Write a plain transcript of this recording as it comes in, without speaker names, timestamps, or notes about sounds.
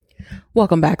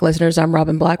Welcome back, listeners. I'm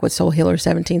Robin Black with Soul Healer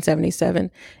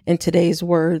 1777, and today's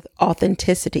word,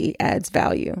 authenticity, adds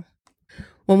value.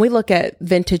 When we look at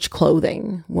vintage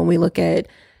clothing, when we look at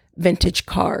vintage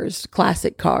cars,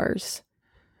 classic cars,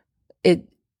 it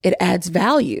adds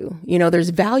value. You know, there's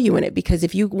value in it because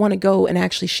if you want to go and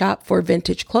actually shop for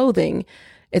vintage clothing,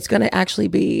 it's going to actually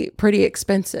be pretty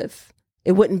expensive.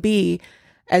 It wouldn't be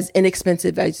as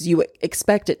inexpensive as you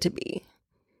expect it to be.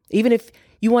 Even if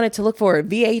you wanted to look for a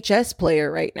VHS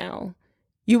player right now,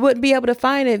 you wouldn't be able to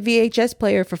find a VHS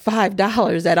player for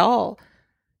 $5 at all.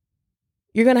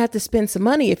 You're going to have to spend some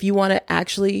money if you want to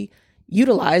actually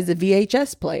utilize the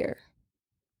VHS player,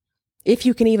 if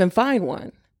you can even find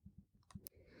one.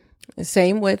 The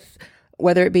same with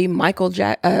whether it be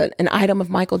an item of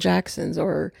Michael Jackson's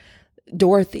or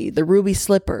Dorothy, the ruby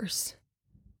slippers.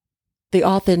 The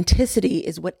authenticity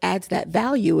is what adds that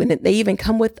value, and they even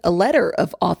come with a letter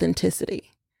of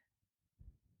authenticity.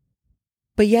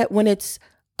 But yet when it's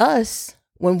us,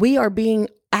 when we are being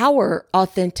our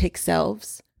authentic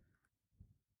selves,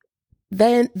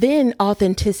 then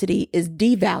authenticity is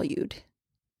devalued.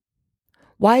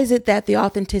 Why is it that the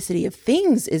authenticity of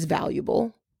things is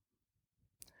valuable,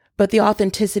 but the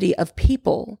authenticity of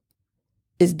people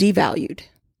is devalued?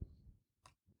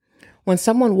 When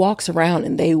someone walks around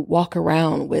and they walk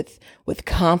around with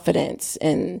confidence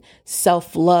and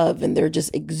self-love, and they're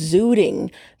just exuding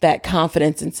that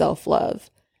confidence and self-love,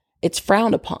 it's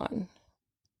frowned upon.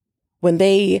 When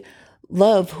they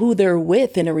love who they're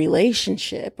with in a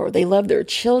relationship, or they love their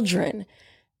children,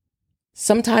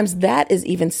 sometimes that is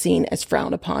even seen as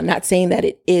frowned upon. Not saying that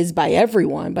it is by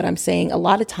everyone, but I'm saying a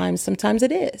lot of times, sometimes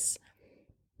it is.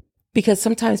 Because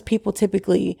sometimes people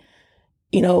typically,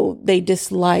 they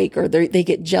dislike or they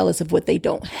get jealous of what they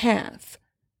don't have.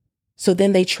 So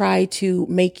then they try to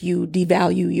make you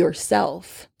devalue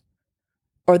yourself,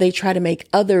 or they try to make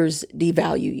others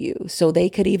devalue you. So they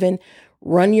could even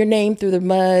run your name through the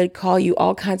mud, call you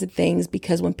all kinds of things,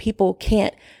 because when people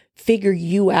can't figure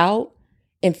you out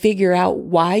and figure out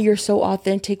why you're so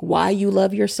authentic, why you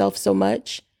love yourself so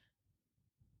much,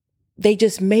 they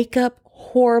just make up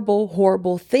horrible,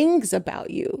 horrible things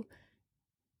about you.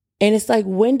 And it's like,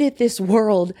 when did this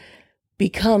world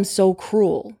become so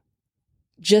cruel?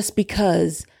 Just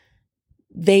because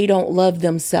they don't love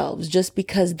themselves, just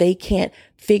because they can't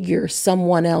figure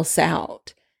someone else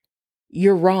out.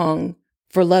 You're wrong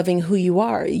for loving who you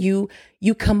are. You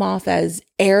come off as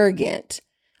arrogant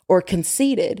or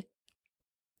conceited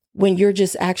when you're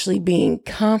just actually being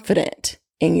confident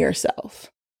in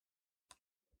yourself.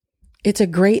 It's a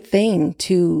great thing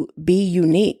to be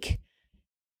unique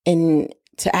and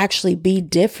to actually be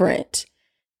different.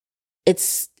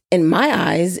 It's, in my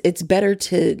eyes, it's better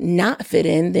to not fit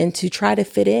in than to try to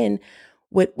fit in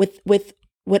with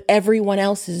what everyone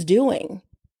else is doing.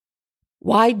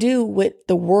 Why do what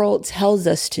the world tells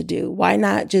us to do? Why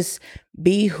not just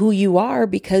be who you are,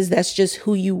 because that's just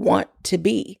who you want to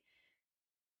be?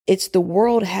 It's the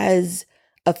world has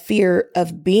a fear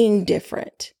of being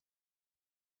different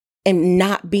and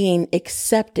not being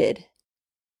accepted.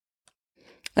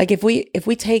 Like if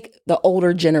we take the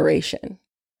older generation,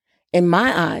 in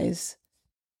my eyes,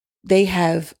 they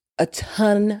have a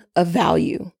ton of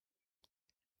value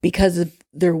because of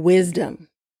their wisdom,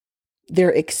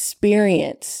 their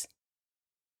experience.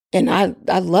 And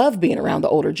I love being around the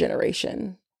older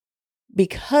generation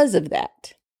because of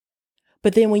that.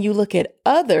 But then when you look at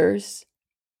others,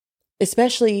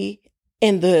 especially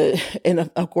in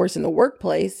the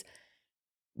workplace,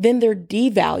 then they're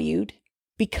devalued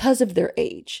because of their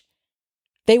age.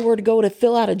 They were to go to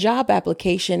fill out a job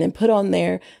application and put on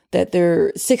there that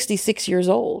they're 66 years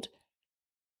old.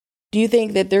 Do you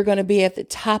think that they're going to be at the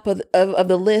top of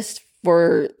the list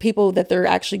for people that they're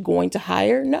actually going to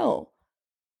hire? No,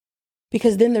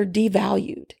 because then they're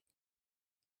devalued.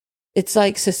 It's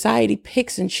like society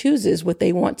picks and chooses what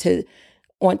they want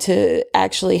to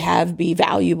actually have be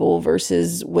valuable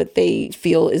versus what they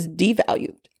feel is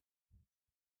devalued.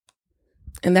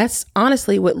 And that's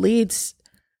honestly what leads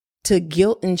to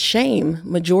guilt and shame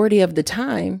majority of the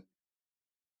time,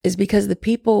 is because the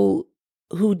people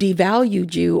who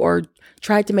devalued you or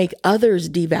tried to make others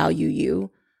devalue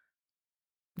you,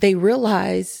 they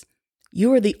realize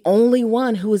you are the only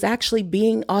one who is actually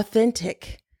being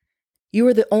authentic. You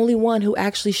are the only one who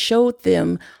actually showed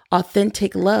them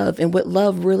authentic love and what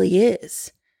love really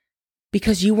is,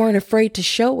 because you weren't afraid to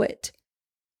show it.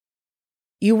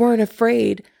 You weren't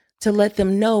afraid to let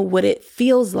them know what it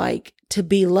feels like to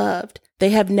be loved.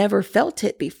 They have never felt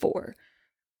it before.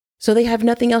 So they have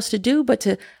nothing else to do but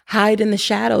to hide in the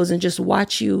shadows and just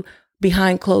watch you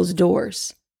behind closed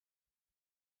doors.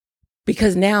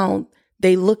 Because now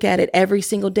They look at it every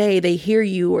single day. They hear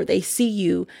you or they see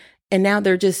you. And now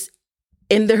they're just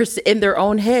in their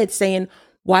own head saying,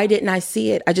 why didn't I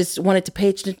see it? I just wanted to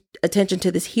pay attention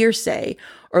to this hearsay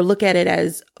or look at it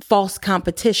as false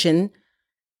competition.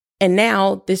 And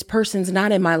now this person's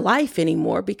not in my life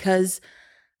anymore because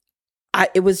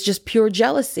it was just pure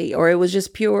jealousy or it was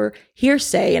just pure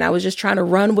hearsay. And I was just trying to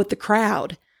run with the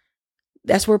crowd.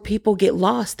 That's where people get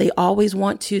lost. They always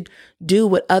want to do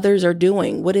what others are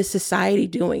doing. What is society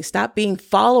doing? Stop being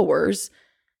followers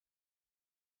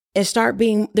and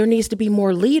there needs to be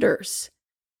more leaders,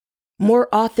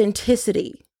 more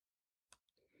authenticity.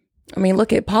 I mean,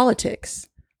 look at politics.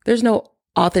 There's no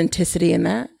authenticity in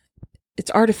that.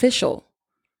 It's artificial.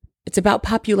 It's about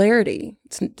popularity.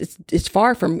 It's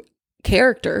far from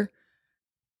character.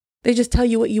 They just tell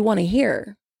you what you want to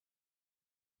hear.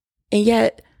 And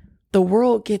yet the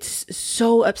world gets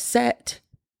so upset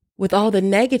with all the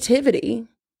negativity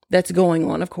that's going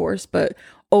on, of course, but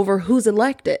over who's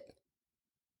elected.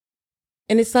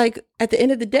 And it's like, at the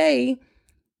end of the day,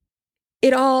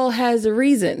 it all has a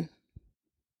reason.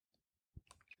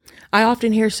 I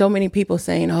often hear so many people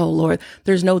saying, oh, Lord,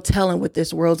 there's no telling what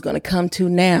this world's going to come to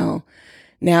now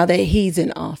that he's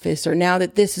in office, or now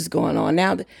that this is going on.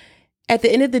 At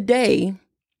the end of the day,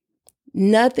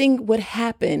 nothing would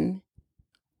happen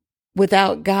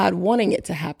without God wanting it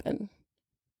to happen.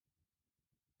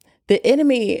 The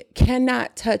enemy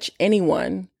cannot touch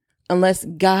anyone unless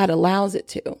God allows it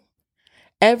to.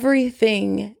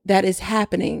 Everything that is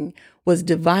happening was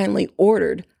divinely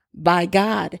ordered by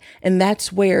God. And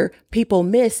that's where people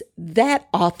miss that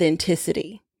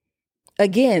authenticity.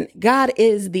 Again, God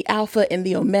is the Alpha and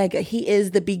the Omega. He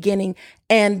is the beginning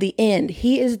and the end.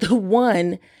 He is the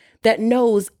one that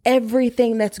knows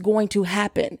everything that's going to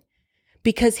happen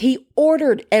because he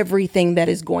ordered everything that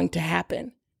is going to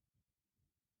happen.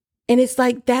 And it's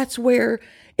like, that's where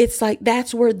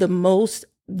the most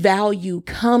value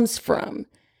comes from,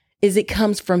 is it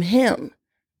comes from him.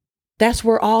 That's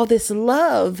where all this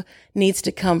love needs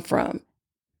to come from,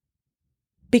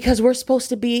 because we're supposed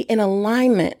to be in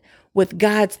alignment with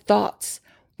God's thoughts.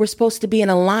 We're supposed to be in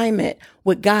alignment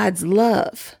with God's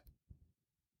love.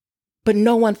 But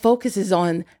no one focuses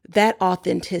on that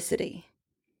authenticity.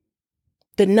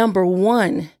 The number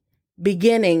one,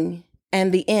 beginning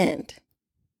and the end.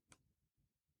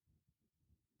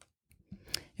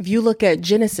 If you look at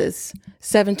Genesis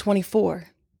 7:24,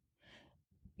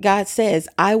 God says,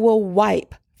 I will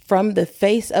wipe from the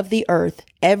face of the earth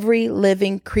every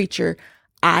living creature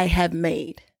I have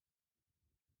made.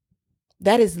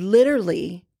 That is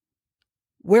literally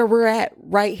where we're at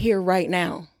right here, right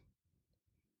now.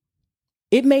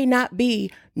 It may not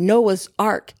be Noah's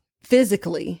Ark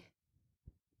physically,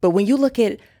 but when you look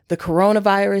at the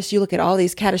coronavirus, you look at all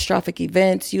these catastrophic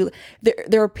events,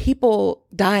 there are people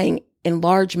dying in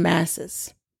large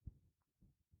masses.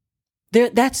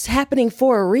 That's happening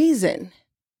for a reason.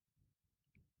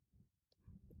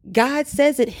 God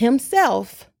says it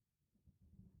himself.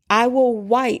 I will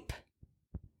wipe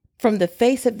from the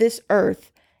face of this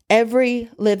earth every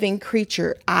living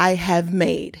creature I have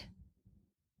made.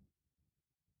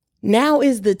 Now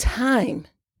is the time.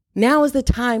 Now is the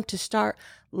time to start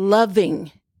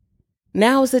loving.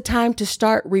 Now is the time to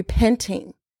start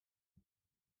repenting.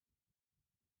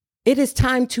 It is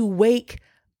time to wake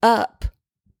up.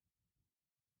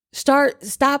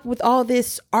 Stop with all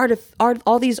this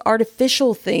all these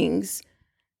artificial things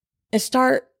and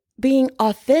start being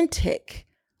authentic.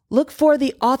 Look for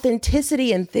the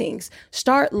authenticity in things.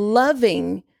 Start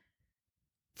loving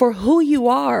for who you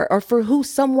are or for who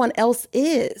someone else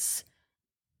is.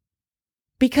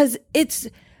 Because it's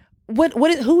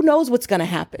who knows what's going to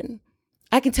happen?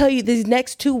 I can tell you these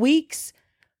next 2 weeks,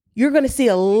 you're going to see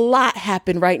a lot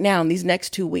happen right now in these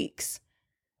next 2 weeks.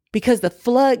 Because the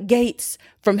floodgates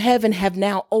from heaven have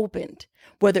now opened.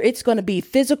 Whether it's going to be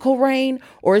physical rain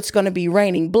or it's going to be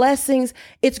raining blessings,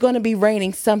 it's going to be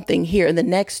raining something here in the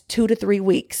next 2 to 3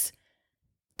 weeks.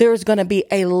 There's going to be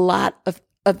a lot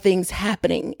of things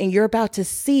happening, and you're about to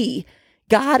see.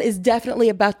 God is definitely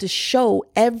about to show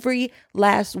every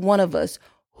last one of us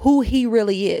who he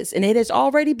really is. And it has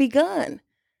already begun.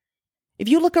 If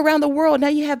you look around the world, now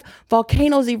you have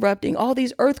volcanoes erupting, all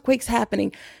these earthquakes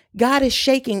happening. God is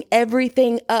shaking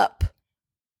everything up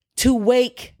to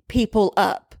wake people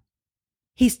up.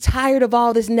 He's tired of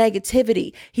all this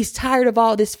negativity. He's tired of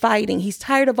all this fighting. He's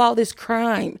tired of all this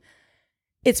crime.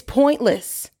 It's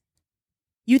pointless.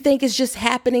 You think it's just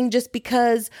happening just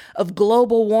because of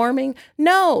global warming?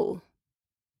 No.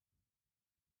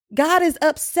 God is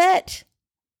upset.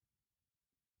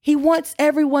 He wants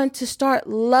everyone to start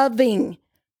loving.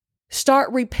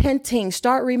 Start repenting.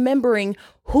 Start remembering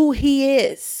who he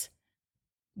is.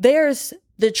 There's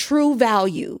the true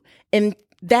value in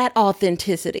that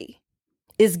authenticity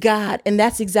is God. And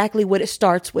that's exactly what it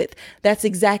starts with. That's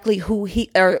exactly who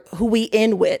we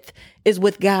end with is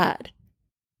with God.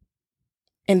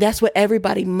 And that's what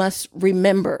everybody must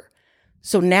remember.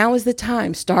 So now is the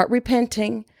time. Start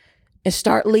repenting and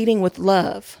start leading with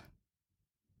love.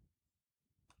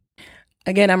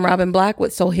 Again, I'm Robin Black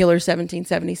with Soul Healer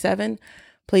 1777.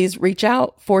 Please reach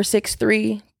out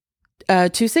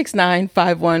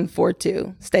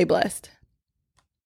 463-269-5142. Stay blessed.